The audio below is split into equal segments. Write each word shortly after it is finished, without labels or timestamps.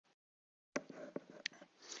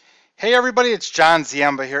Hey everybody, it's John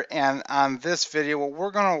Ziemba here, and on this video what we're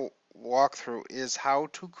going to walk through is how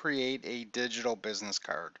to create a digital business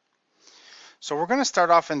card. So we're going to start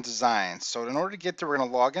off in design. So in order to get there, we're going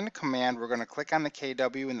to log into command, we're going to click on the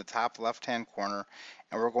KW in the top left hand corner,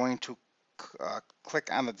 and we're going to click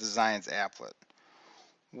on the designs applet.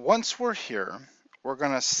 Once we're here, we're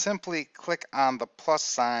going to simply click on the plus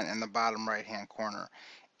sign in the bottom right hand corner.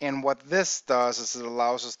 And what this does is it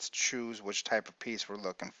allows us to choose which type of piece we're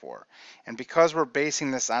looking for. And because we're basing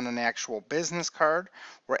this on an actual business card,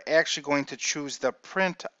 we're actually going to choose the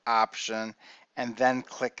print option and then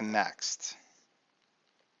click next.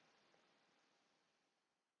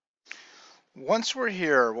 Once we're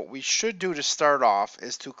here, what we should do to start off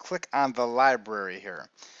is to click on the library here.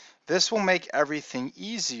 This will make everything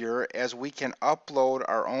easier as we can upload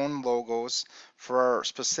our own logos for our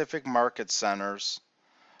specific market centers,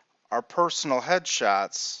 our personal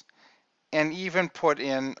headshots, and even put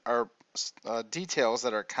in our details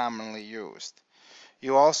that are commonly used.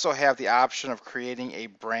 You also have the option of creating a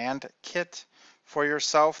brand kit for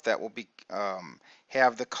yourself that will be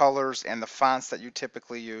have the colors and the fonts that you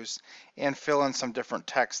typically use, and fill in some different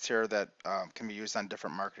text here that can be used on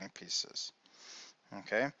different marketing pieces.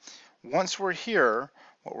 Okay. Once we're here,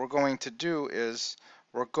 what we're going to do is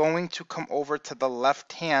we're going to come over to the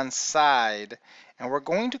left-hand side and we're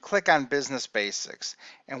going to click on Business Basics.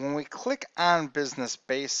 And when we click on Business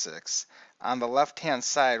Basics, on the left-hand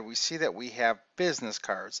side, we see that we have business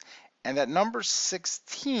cards. And that number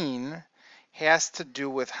 16 has to do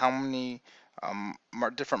with how many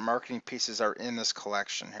different marketing pieces are in this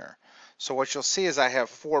collection here. So what you'll see is I have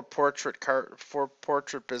four portrait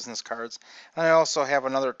business cards, and I also have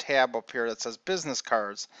another tab up here that says business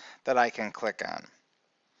cards that I can click on.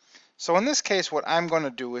 So in this case, what I'm going to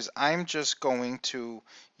do is I'm just going to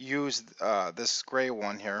use this gray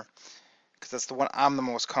one here because that's the one I'm the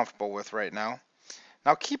most comfortable with right now.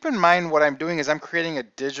 Now keep in mind what I'm doing is I'm creating a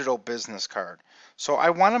digital business card. So I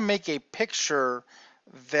want to make a picture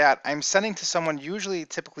that I'm sending to someone, usually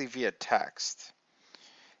typically via text.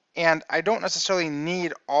 And I don't necessarily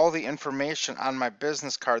need all the information on my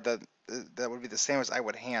business card that would be the same as I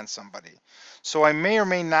would hand somebody. So I may or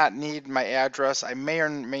may not need my address. I may or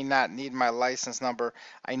may not need my license number.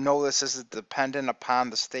 I know this is dependent upon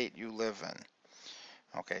the state you live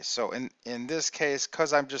in. Okay, so in this case,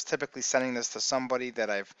 because I'm just typically sending this to somebody that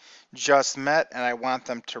I've just met and I want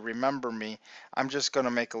them to remember me, I'm just going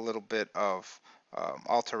to make a little bit of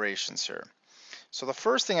alterations here. So the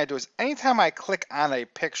first thing I do is anytime I click on a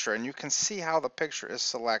picture, and you can see how the picture is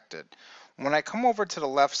selected, when I come over to the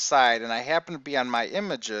left side and I happen to be on my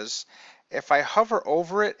images, if I hover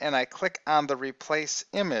over it and I click on the replace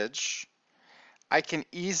image, I can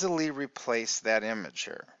easily replace that image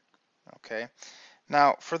here. Okay.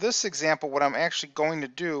 Now for this example, what I'm actually going to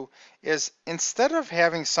do is instead of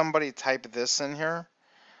having somebody type this in here,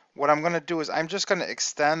 what I'm going to do is I'm just going to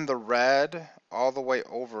extend the red all the way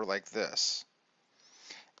over like this.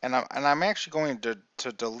 And I'm actually going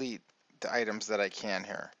to delete the items that I can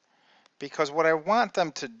here. Because what I want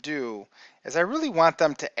them to do is I really want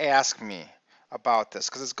them to ask me about this.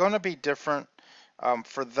 Because it's going to be different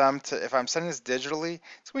for them to, if I'm sending this digitally,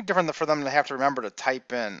 it's going to be different for them to have to remember to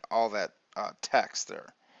type in all that text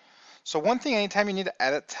there. So one thing, anytime you need to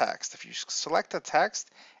edit text, if you select the text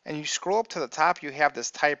and you scroll up to the top, you have this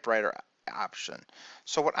typewriter option.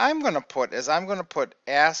 So what I'm going to put is I'm going to put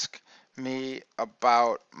ask me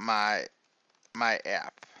about my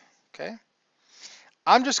app. Okay,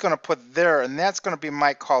 I'm just going to put there, and that's going to be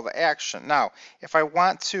my call to action. Now if I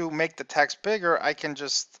want to make the text bigger, I can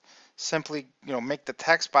just simply make the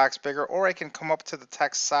text box bigger, or I can come up to the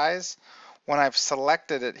text size when I've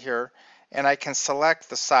selected it here, and I can select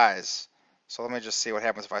the size. So let me just see what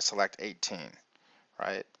happens if I select 18,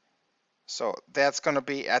 right? So that's going to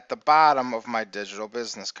be at the bottom of my digital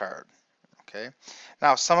business card. Okay.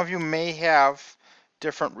 Now some of you may have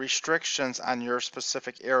different restrictions on your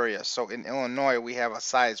specific area. So in Illinois, we have a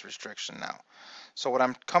size restriction now. So what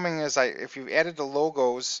I'm coming is, if you've added the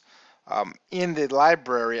logos in the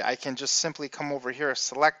library, I can just simply come over here,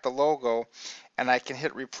 select the logo, and I can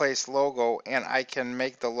hit replace logo, and I can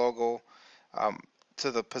make the logo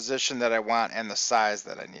to the position that I want and the size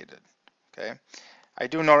that I needed. Okay. I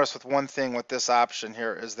do notice with one thing with this option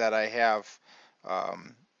here is that I have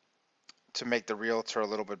to make the realtor a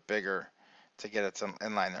little bit bigger to get it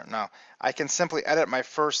in line there. Now I can simply edit my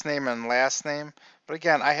first name and last name, but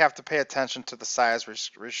again I have to pay attention to the size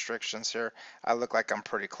restrictions here. I look like I'm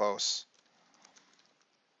pretty close.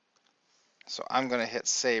 So I'm going to hit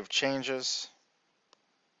save changes.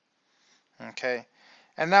 Okay,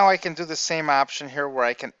 and now I can do the same option here where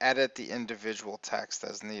I can edit the individual text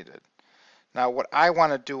as needed. Now, what I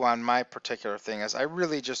want to do on my particular thing is I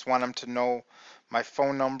really just want them to know my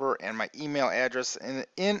phone number and my email address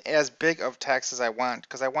in as big of text as I want,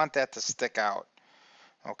 because I want that to stick out.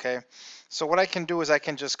 Okay, so what I can do is I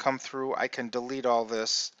can just come through, I can delete all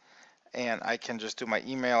this, and I can just do my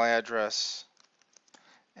email address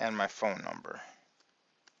and my phone number.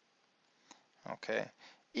 Okay,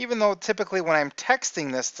 even though typically when I'm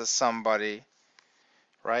texting this to somebody,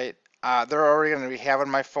 right, they're already going to be having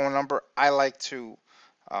my phone number. I like to,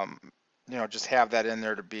 um, just have that in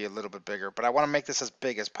there to be a little bit bigger, but I want to make this as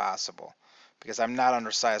big as possible because I'm not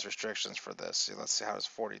under size restrictions for this. See, let's see how does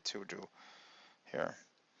 42 do here.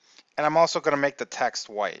 And I'm also going to make the text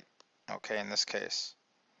white, okay, in this case.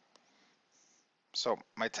 So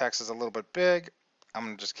my text is a little bit big. I'm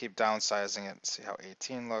going to just keep downsizing it and see how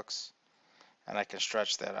 18 looks. And I can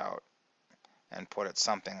stretch that out and put it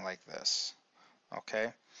something like this,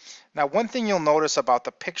 okay? Now, one thing you'll notice about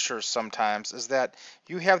the pictures sometimes is that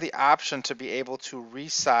you have the option to be able to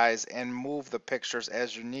resize and move the pictures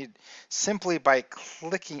as you need simply by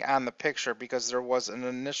clicking on the picture, because there was an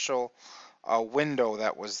initial window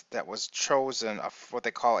that was chosen, what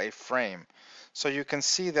they call a frame. So you can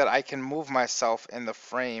see that I can move myself in the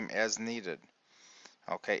frame as needed,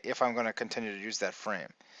 okay, if I'm going to continue to use that frame.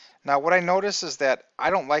 Now, what I notice is that I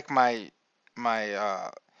don't like my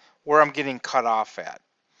where I'm getting cut off at.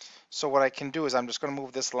 So what I can do is I'm just going to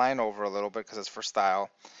move this line over a little bit because it's for style,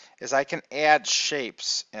 is I can add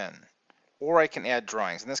shapes in, or I can add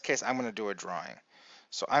drawings. In this case, I'm going to do a drawing.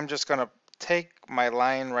 So I'm just going to take my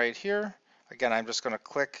line right here. Again, I'm just going to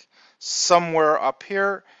click somewhere up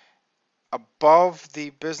here above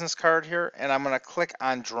the business card here, and I'm going to click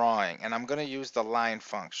on drawing, and I'm going to use the line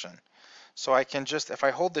function. So I can just, if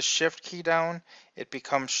I hold the shift key down, it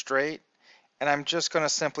becomes straight, and I'm just going to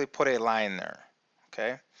simply put a line there,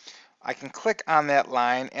 okay? I can click on that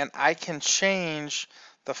line and I can change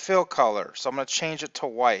the fill color. So I'm going to change it to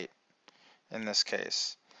white in this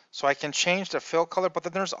case. So I can change the fill color, but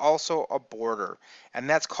then there's also a border, and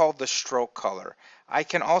that's called the stroke color. I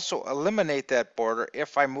can also eliminate that border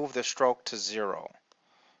if I move the stroke to 0.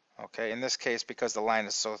 Okay, in this case, because the line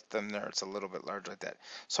is so thin there, it's a little bit large like that.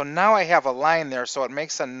 So now I have a line there, so it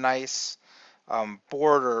makes a nice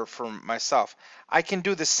border for myself. I can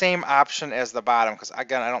do the same option as the bottom because,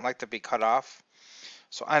 again, I don't like to be cut off.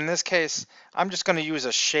 So in this case, I'm just going to use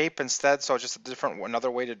a shape instead, so just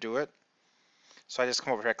another way to do it. So I just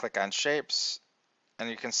come over here, click on shapes, and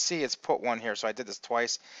you can see it's put one here. So I did this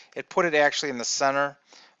twice. It put it actually in the center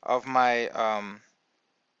of my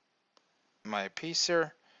my piece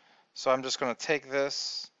here. So I'm just going to take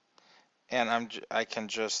this, and I can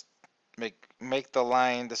just make the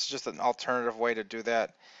line. This is just an alternative way to do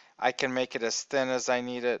that. I can make it as thin as I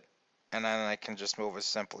need it, and then I can just move it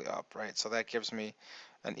simply up, right? So that gives me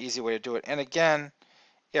an easy way to do it. And again,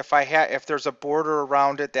 if there's a border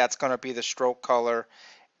around it, that's going to be the stroke color,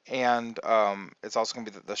 and it's also going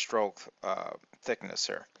to be the stroke thickness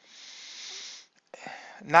here.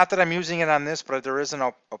 Not that I'm using it on this, but there is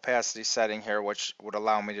an opacity setting here which would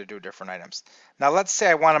allow me to do different items. Now let's say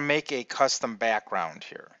I want to make a custom background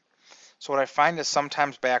here. So what I find is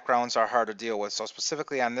sometimes backgrounds are hard to deal with. So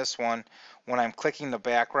specifically on this one, when I'm clicking the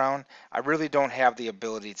background, I really don't have the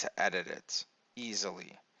ability to edit it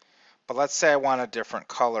easily. But let's say I want a different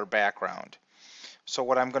color background. So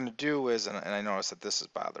what I'm going to do is, and I notice that this is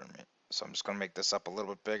bothering me, so I'm just going to make this up a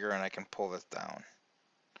little bit bigger, and I can pull this down,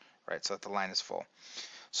 right, so that the line is full.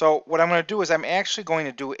 So what I'm going to do is I'm actually going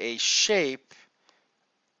to do a shape.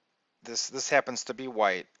 This happens to be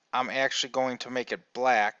white. I'm actually going to make it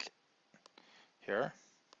black here,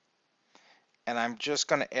 and I'm just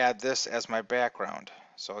going to add this as my background.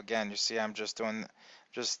 So again, you see I'm just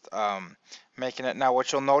making it. Now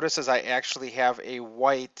what you'll notice is I actually have a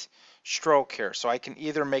white stroke here. So I can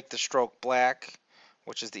either make the stroke black,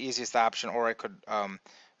 which is the easiest option, or I could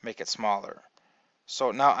make it smaller.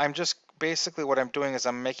 So now I'm just basically what I'm doing is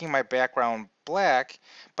I'm making my background black,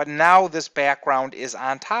 but now this background is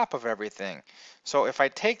on top of everything. So if I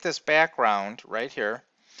take this background right here,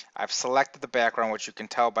 I've selected the background, which you can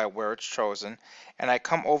tell by where it's chosen, and I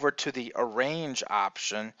come over to the arrange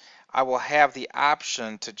option. I will have the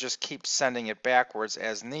option to just keep sending it backwards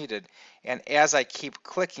as needed, and as I keep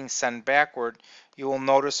clicking send backward, you will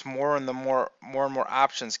notice more and more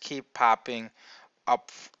options keep popping up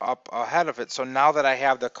ahead of it. So now that I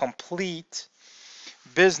have the complete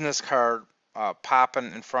business card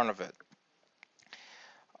popping in front of it.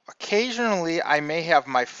 Occasionally I may have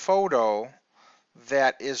my photo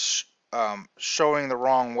that is showing the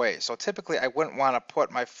wrong way. So typically I wouldn't want to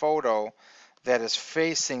put my photo that is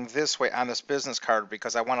facing this way on this business card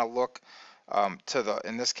because I want to look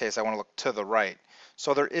in this case, I want to look to the right.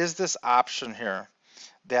 So there is this option here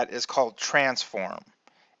that is called transform,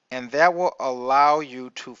 and that will allow you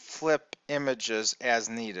to flip images as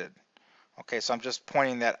needed. Okay, so I'm just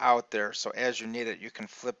pointing that out there. So as you need it, you can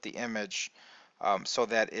flip the image so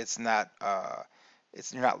that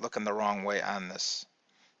you're not looking the wrong way on this.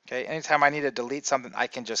 Okay, anytime I need to delete something, I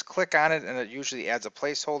can just click on it and it usually adds a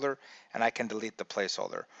placeholder and I can delete the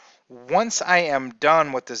placeholder. Once I am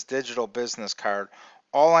done with this digital business card,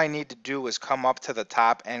 all I need to do is come up to the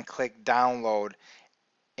top and click download,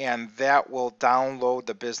 and that will download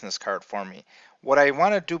the business card for me. What I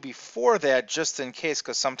want to do before that, just in case,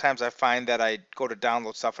 because sometimes I find that I go to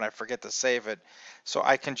download stuff and I forget to save it, so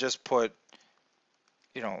I can just put,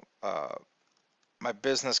 you know, my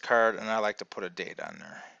business card, and I like to put a date on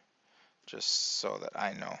there, just so that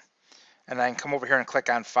I know. And I can come over here and click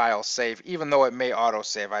on File, Save, even though it may auto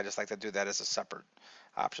save. I just like to do that as a separate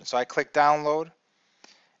option. So I click Download,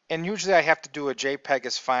 and usually I have to do a JPEG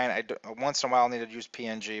is fine. Once in a while I need to use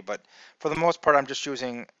PNG, but for the most part I'm just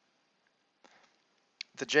using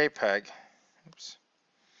the JPEG. Oops.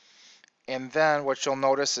 And then what you'll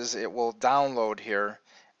notice is it will download here,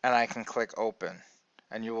 and I can click Open.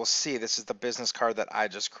 And you will see this is the business card that I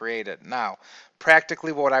just created. Now,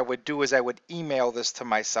 practically what I would do is I would email this to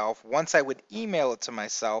myself. Once I would email it to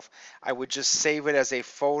myself, I would just save it as a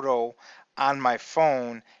photo on my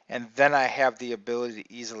phone, and then I have the ability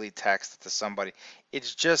to easily text it to somebody.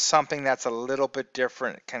 It's just something that's a little bit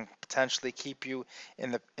different. It can potentially keep you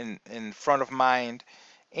in front of mind.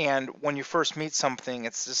 And when you first meet something,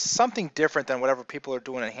 it's just something different than whatever people are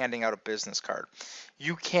doing and handing out a business card.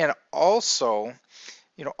 You can also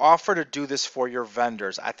offer to do this for your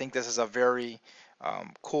vendors. I think this is a very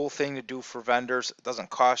cool thing to do for vendors. It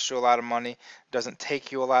doesn't cost you a lot of money, doesn't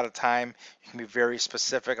take you a lot of time. You can be very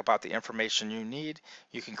specific about the information you need.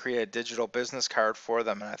 You can create a digital business card for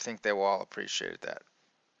them, and I think they will all appreciate that.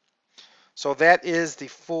 So that is the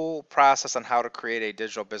full process on how to create a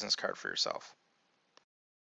digital business card for yourself.